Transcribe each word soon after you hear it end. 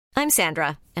I'm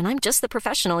Sandra, and I'm just the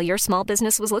professional your small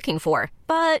business was looking for.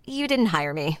 But you didn't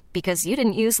hire me because you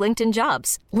didn't use LinkedIn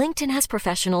Jobs. LinkedIn has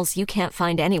professionals you can't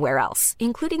find anywhere else,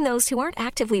 including those who aren't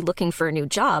actively looking for a new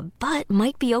job, but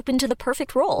might be open to the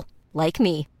perfect role, like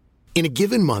me. In a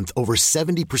given month, over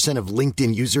 70% of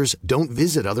LinkedIn users don't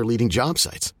visit other leading job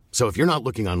sites. So if you're not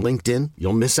looking on LinkedIn,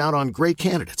 you'll miss out on great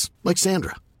candidates like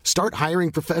Sandra. Start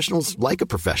hiring professionals like a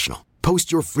professional.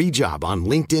 Post your free job on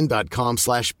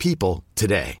linkedin.com/people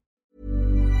today.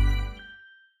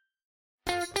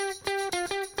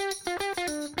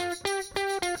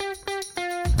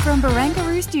 From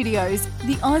Barangaroo Studios,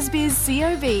 the AusBiz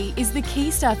COB is the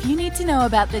key stuff you need to know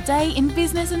about the day in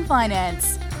business and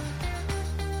finance.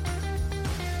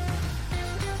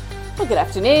 Well, good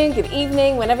afternoon, good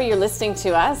evening, whenever you're listening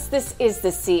to us. This is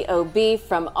the COB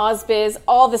from AusBiz,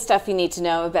 all the stuff you need to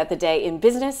know about the day in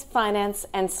business, finance,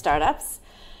 and startups.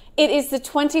 It is the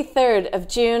 23rd of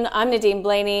June. I'm Nadine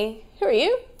Blaney. Who are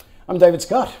you? I'm David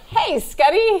Scott. Hey,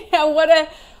 Scotty. What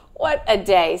a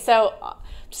day. So I'm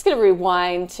just going to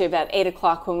rewind to about 8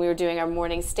 o'clock when we were doing our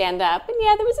morning stand-up. And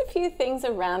yeah, there was a few things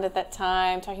around at that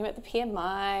time, talking about the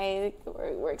PMI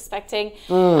we're expecting.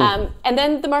 And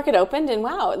then the market opened, and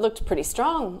wow, it looked pretty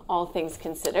strong, all things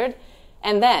considered.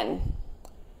 And then?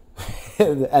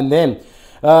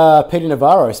 Peter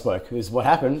Navarro spoke, is what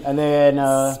happened. And then...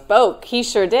 spoke, he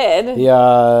sure did.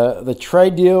 The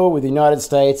trade deal with the United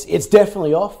States, it's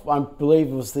definitely off, I believe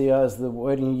was the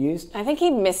wording he used. I think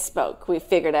he misspoke, we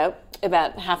figured out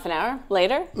about half an hour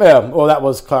later. Yeah, well, that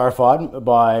was clarified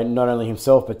by not only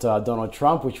himself, but Donald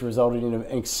Trump, which resulted in an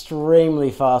extremely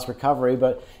fast recovery.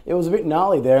 But it was a bit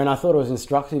gnarly there, and I thought it was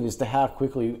instructive as to how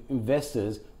quickly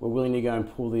investors were willing to go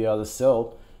and pull the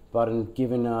sell button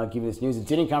given this news. It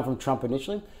didn't come from Trump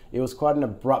initially. It was quite an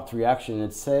abrupt reaction.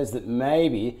 It says that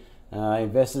maybe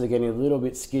investors are getting a little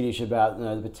bit skittish about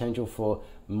the potential for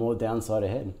more downside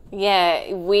ahead.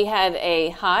 Yeah, we had a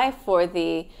high for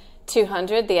the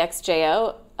 200, the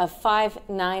XJO, of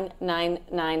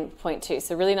 5999.2.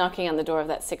 So really knocking on the door of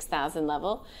that 6,000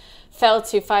 level. Fell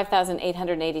to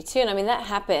 5,882. And I mean, that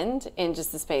happened in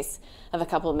just the space of a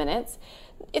couple of minutes.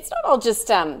 It's not all just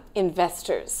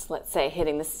investors, let's say,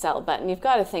 hitting the sell button. You've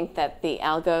got to think that the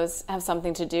algos have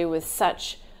something to do with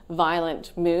such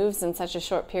violent moves in such a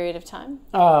short period of time.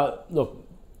 Look,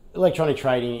 electronic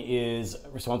trading is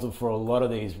responsible for a lot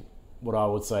of these, what I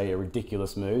would say are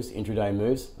ridiculous moves, intraday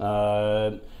moves.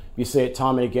 You see it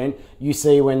time and again. You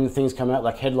see when things come out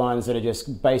like headlines that are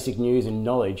just basic news and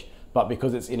knowledge, but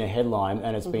because it's in a headline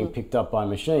and it's being picked up by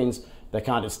machines, they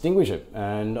can't distinguish it.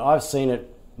 And I've seen it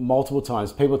multiple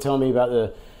times. People tell me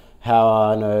about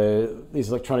how these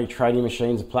electronic trading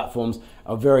machines and platforms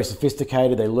are very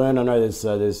sophisticated. They learn. I know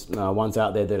there's ones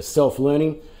out there that are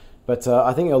self-learning, but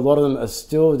I think a lot of them are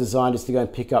still designed just to go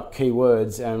and pick up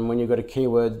keywords. And when you've got a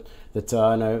keyword that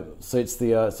suits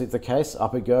the case,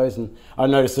 up it goes. And I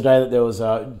noticed today that there was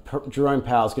Jerome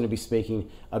Powell is going to be speaking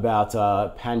about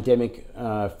pandemic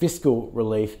fiscal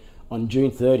relief on June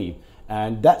 30.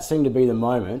 And that seemed to be the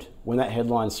moment when that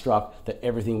headline struck that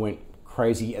everything went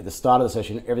crazy. At the start of the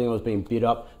session, everything was being bid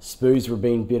up, SPOOs were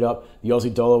being bid up, the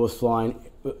Aussie dollar was flying.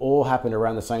 It all happened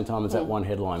around the same time as that one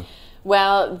headline.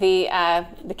 Well, the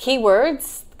key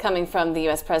words coming from the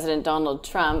U.S. President Donald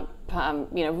Trump,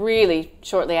 really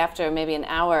shortly after, maybe an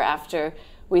hour after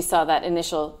we saw that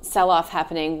initial sell-off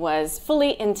happening, was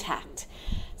fully intact.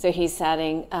 So he's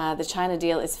saying the China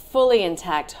deal is fully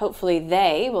intact. Hopefully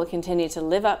they will continue to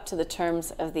live up to the terms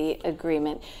of the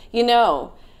agreement. You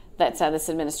know that this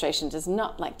administration does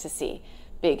not like to see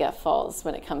big falls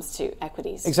when it comes to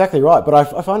equities. Exactly right, but I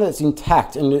find that it's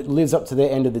intact and it lives up to their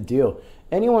end of the deal.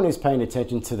 Anyone who's paying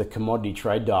attention to the commodity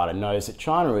trade data knows that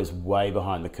China is way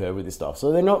behind the curve with this stuff.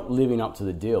 So they're not living up to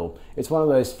the deal. It's one of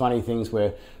those funny things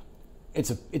where it's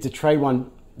a trade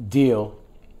one deal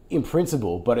in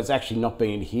principle, but it's actually not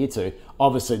being adhered to.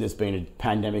 Obviously, there's been a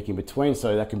pandemic in between,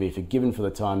 so that can be forgiven for the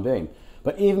time being.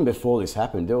 But even before this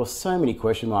happened, there were so many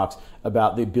question marks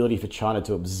about the ability for China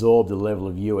to absorb the level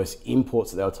of US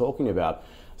imports that they were talking about.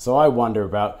 So I wonder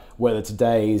about whether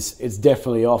today's, it's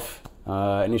definitely off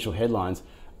initial headlines,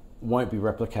 won't be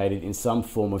replicated in some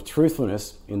form of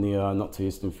truthfulness in the not too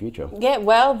distant future. Yeah,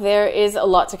 well, there is a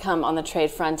lot to come on the trade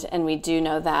front, and we do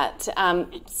know that.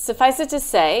 Suffice it to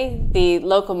say, the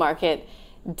local market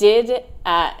did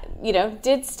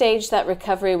stage that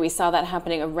recovery. We saw that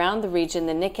happening around the region.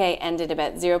 The Nikkei ended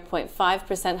about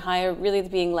 0.5% higher, really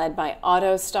being led by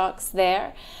auto stocks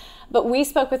there. But we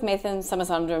spoke with Nathan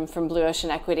Somasundram from Blue Ocean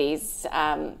Equities,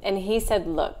 and he said,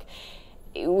 look,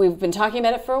 we've been talking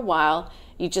about it for a while.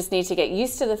 You just need to get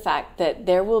used to the fact that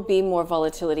there will be more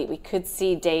volatility. We could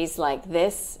see days like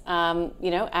this,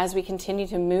 as we continue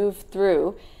to move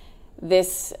through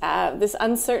this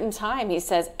uncertain time. He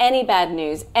says any bad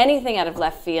news, anything out of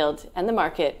left field, and the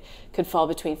market could fall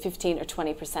between 15 or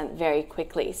 20% very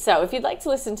quickly. So if you'd like to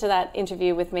listen to that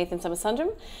interview with Mathan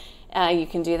Somasundram, you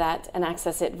can do that and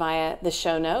access it via the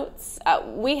show notes.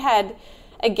 We had,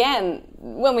 again,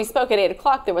 when we spoke at 8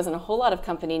 o'clock, there wasn't a whole lot of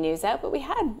company news out, but we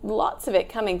had lots of it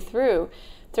coming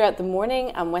throughout the morning.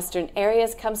 Western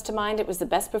Areas comes to mind. It was the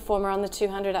best performer on the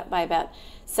 200, up by about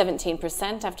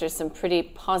 17% after some pretty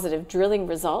positive drilling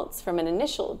results from an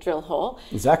initial drill hole.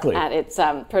 Exactly. At its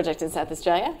project in South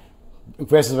Australia.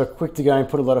 Investors are quick to go and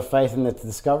put a lot of faith in the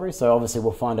discovery, so obviously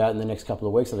we'll find out in the next couple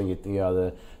of weeks. I think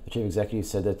the chief executive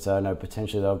said that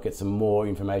potentially they'll get some more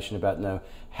information about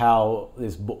how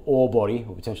this ore body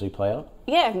will potentially play out.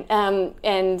 Yeah,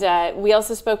 and we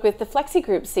also spoke with the Flexi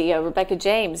Group CEO, Rebecca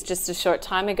James, just a short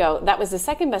time ago. That was the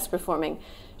second best performing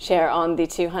share on the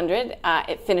 200.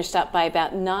 It finished up by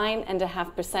about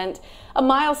 9.5%, a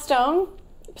milestone,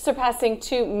 surpassing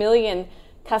 2 million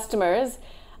customers.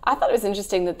 I thought it was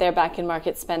interesting that they're back in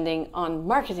market spending on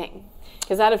marketing,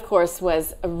 because that, of course,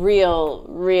 was a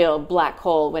real black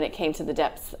hole when it came to the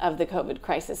depths of the COVID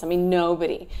crisis. I mean,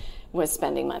 nobody was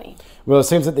spending money. Well, it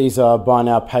seems that these buy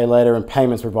now, pay later and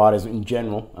payments providers in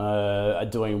general are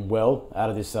doing well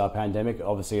out of this pandemic.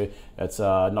 Obviously, it's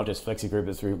not just Flexi Group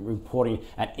that's reporting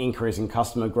an increase in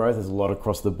customer growth. There's a lot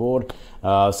across the board.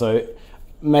 So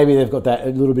maybe they've got that a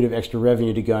little bit of extra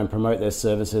revenue to go and promote their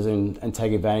services and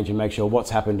take advantage and make sure what's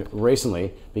happened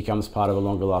recently becomes part of a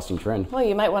longer lasting trend. Well,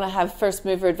 you might want to have first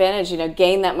mover advantage,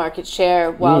 gain that market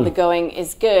share while the going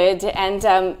is good. And,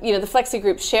 the Flexi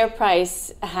Group share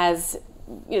price has,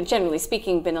 generally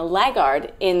speaking, been a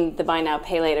laggard in the buy now,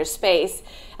 pay later space.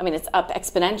 I mean, it's up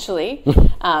exponentially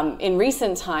in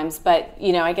recent times, but,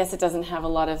 I guess it doesn't have a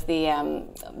lot of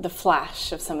the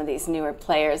flash of some of these newer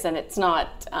players, and it's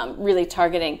not really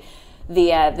targeting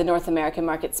the North American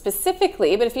market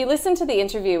specifically. But if you listen to the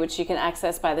interview, which you can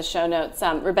access by the show notes,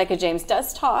 Rebecca James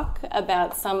does talk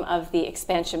about some of the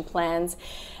expansion plans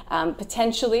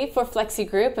potentially for Flexi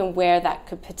Group and where that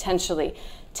could potentially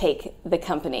take the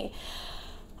company.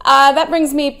 That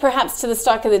brings me perhaps to the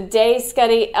stock of the day,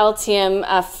 Scuddy. Altium,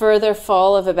 a further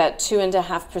fall of about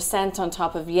 2.5% on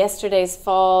top of yesterday's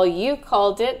fall. You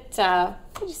called it,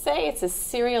 what did you say? It's a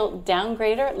serial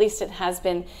downgrader. At least it has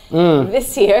been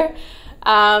this year.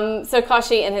 So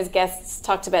Koshi and his guests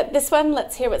talked about this one.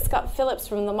 Let's hear what Scott Phillips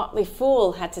from The Motley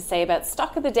Fool had to say about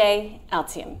stock of the day,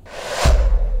 Altium.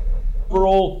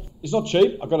 Overall, it's not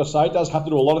cheap, I've got to say. It does have to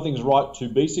do a lot of things right to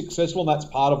be successful, and that's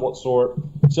part of what saw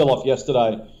it sell off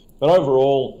yesterday. But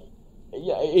overall,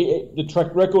 the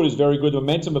track record is very good. The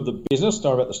momentum of the business,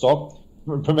 don't worry about the stock,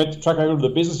 the track record of the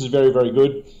business is very, very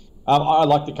good. I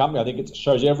like the company. I think it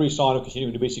shows every sign of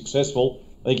continuing to be successful.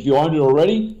 I think if you owned it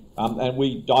already, and I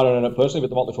don't own it personally, but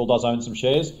the Motley Fool does own some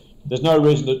shares, there's no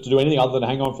reason to do anything other than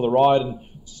hang on for the ride. And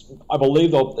I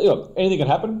believe anything can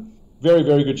happen. Very,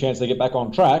 very good chance they get back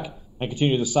on track and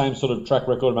continue the same sort of track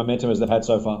record and momentum as they've had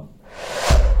so far.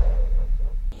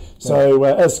 So,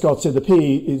 as Scott said, the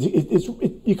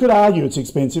PE, you could argue it's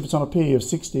expensive. It's on a PE of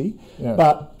 60. Yeah.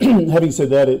 But having said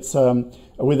that, it's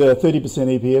with a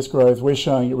 30% EPS growth, we're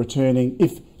showing it returning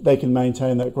if they can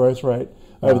maintain that growth rate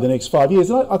over the next 5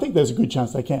 years. And I think there's a good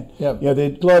chance they can. Yep.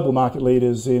 They're global market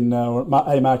leaders a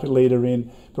market leader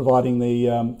in providing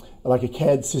the like a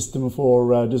CAD system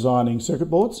for designing circuit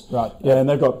boards. Right. Yeah, and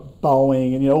they've got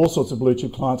Boeing and all sorts of blue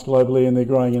chip clients globally, and they're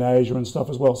growing in Asia and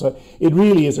stuff as well. So it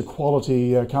really is a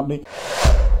quality company.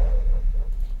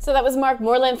 So that was Mark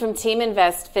Moreland from Team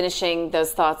Invest finishing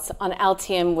those thoughts on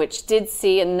Altium, which did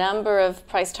see a number of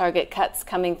price target cuts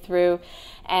coming through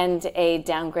and a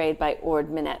downgrade by Ord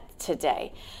Minnett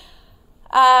today.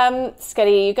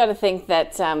 Scuddy, you got to think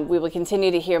that we will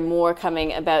continue to hear more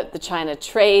coming about the China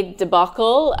trade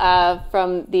debacle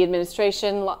from the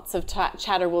administration. Lots of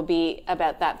chatter will be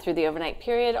about that through the overnight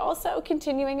period. Also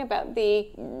continuing about the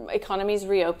economy's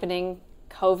reopening,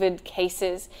 COVID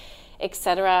cases,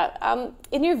 etc.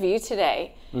 In your view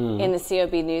today, in the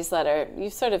COB newsletter,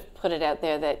 you've sort of put it out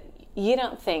there that you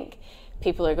don't think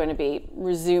people are going to be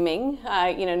resuming,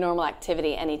 normal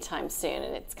activity anytime soon.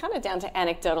 And it's kind of down to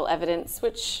anecdotal evidence,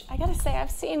 which I got to say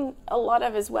I've seen a lot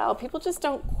of as well. People just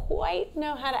don't quite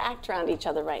know how to act around each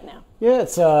other right now. Yeah,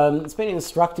 it's been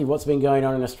instructive what's been going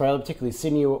on in Australia, particularly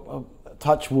Sydney.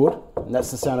 Touch wood, and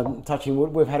that's the sound of touching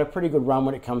wood. We've had a pretty good run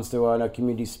when it comes to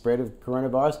community spread of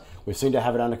coronavirus. We seem to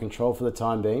have it under control for the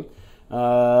time being.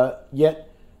 Yet,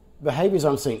 behaviours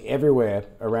I'm seeing everywhere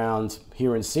around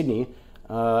here in Sydney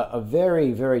are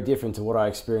very, very different to what I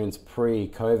experienced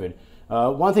pre-COVID.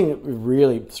 One thing that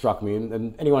really struck me,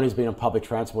 and anyone who's been on public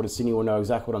transport in Sydney will know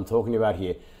exactly what I'm talking about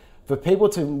here, for people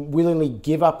to willingly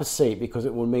give up a seat because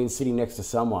it would mean sitting next to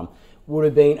someone would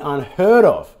have been unheard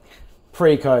of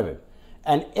pre-COVID.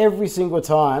 And every single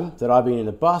time that I've been in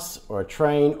a bus or a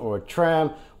train or a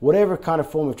tram, whatever kind of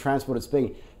form of transport it's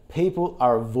been, people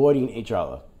are avoiding each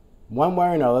other. One way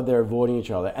or another, they're avoiding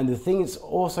each other. And the thing is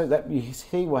also that you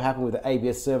see what happened with the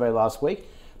ABS survey last week.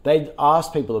 They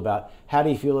asked people about, how do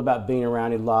you feel about being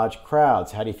around in large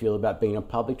crowds? How do you feel about being on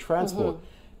public transport?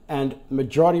 And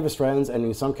majority of Australians, and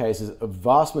in some cases, a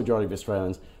vast majority of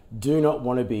Australians, do not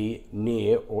want to be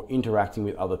near or interacting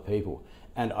with other people.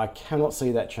 And I cannot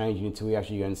see that changing until we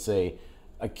actually go and see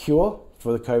a cure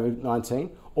for the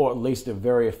COVID-19, or at least a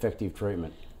very effective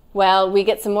treatment. Well, we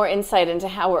get some more insight into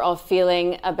how we're all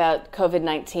feeling about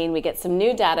COVID-19. We get some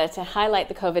new data to highlight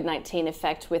the COVID-19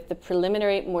 effect with the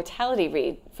preliminary mortality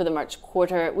read for the March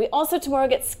quarter. We also tomorrow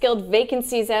get skilled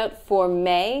vacancies out for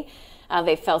May.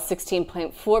 They fell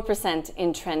 16.4%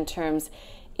 in trend terms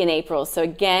in April. So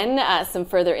again, some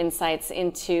further insights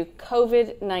into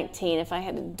COVID-19. If I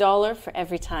had $1 for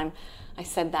every time I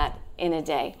said that in a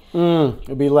day.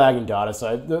 It'd be lagging data.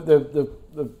 So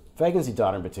the vacancy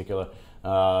data in particular,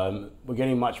 we're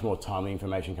getting much more timely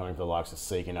information coming from the likes of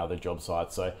Seek and other job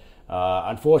sites. So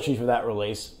unfortunately for that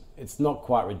release, it's not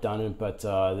quite redundant, but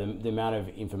the amount of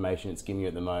information it's giving you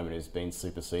at the moment has been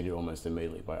superseded almost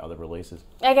immediately by other releases.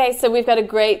 Okay, so we've got a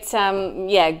great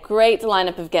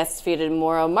lineup of guests for you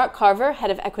tomorrow. Mark Carver,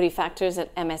 Head of Equity Factors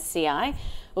at MSCI,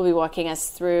 will be walking us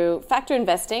through factor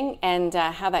investing and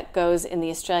how that goes in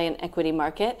the Australian equity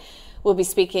market. We'll be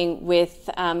speaking with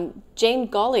Jane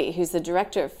Gawley, who's the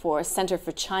director for Centre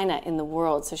for China in the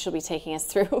World. So she'll be taking us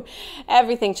through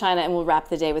everything China, and we'll wrap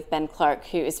the day with Ben Clark,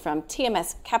 who is from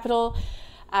TMS Capital.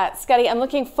 Scotty, I'm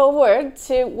looking forward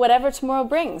to whatever tomorrow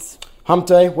brings. Hump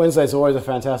Day. Wednesday is always a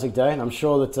fantastic day, and I'm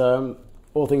sure that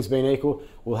all things being equal,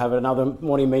 we'll have another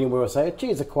morning meeting where we'll say, gee,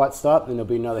 it's a quiet start, and there'll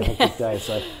be another hectic day.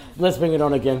 So let's bring it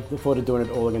on again. Look forward to doing it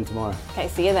all again tomorrow. Okay,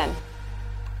 see you then.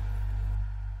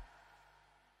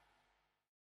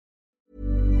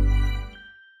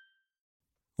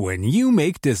 When you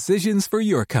make decisions for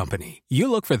your company,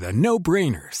 you look for the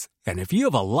no-brainers. And if you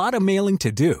have a lot of mailing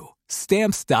to do,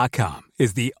 Stamps.com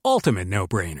is the ultimate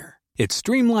no-brainer. It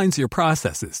streamlines your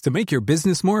processes to make your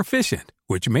business more efficient,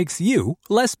 which makes you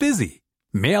less busy.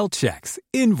 Mail checks,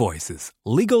 invoices,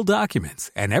 legal documents,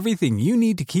 and everything you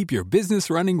need to keep your business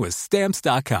running with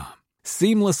Stamps.com.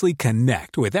 Seamlessly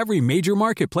connect with every major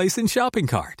marketplace and shopping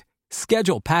cart.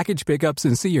 Schedule package pickups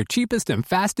and see your cheapest and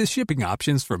fastest shipping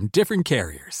options from different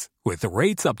carriers, with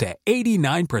rates up to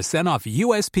 89% off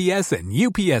USPS and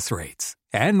UPS rates.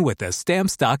 And with the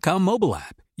Stamps.com mobile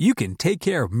app, you can take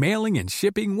care of mailing and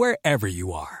shipping wherever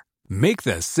you are. Make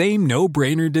the same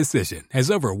no-brainer decision as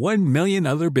over 1 million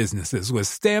other businesses with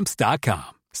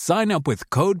Stamps.com. Sign up with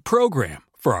code PROGRAM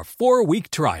for a 4-week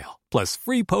trial, plus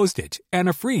free postage and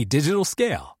a free digital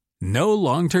scale. No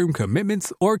long-term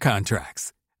commitments or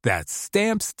contracts. That's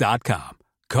Stamps.com.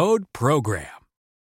 Code PROGRAM.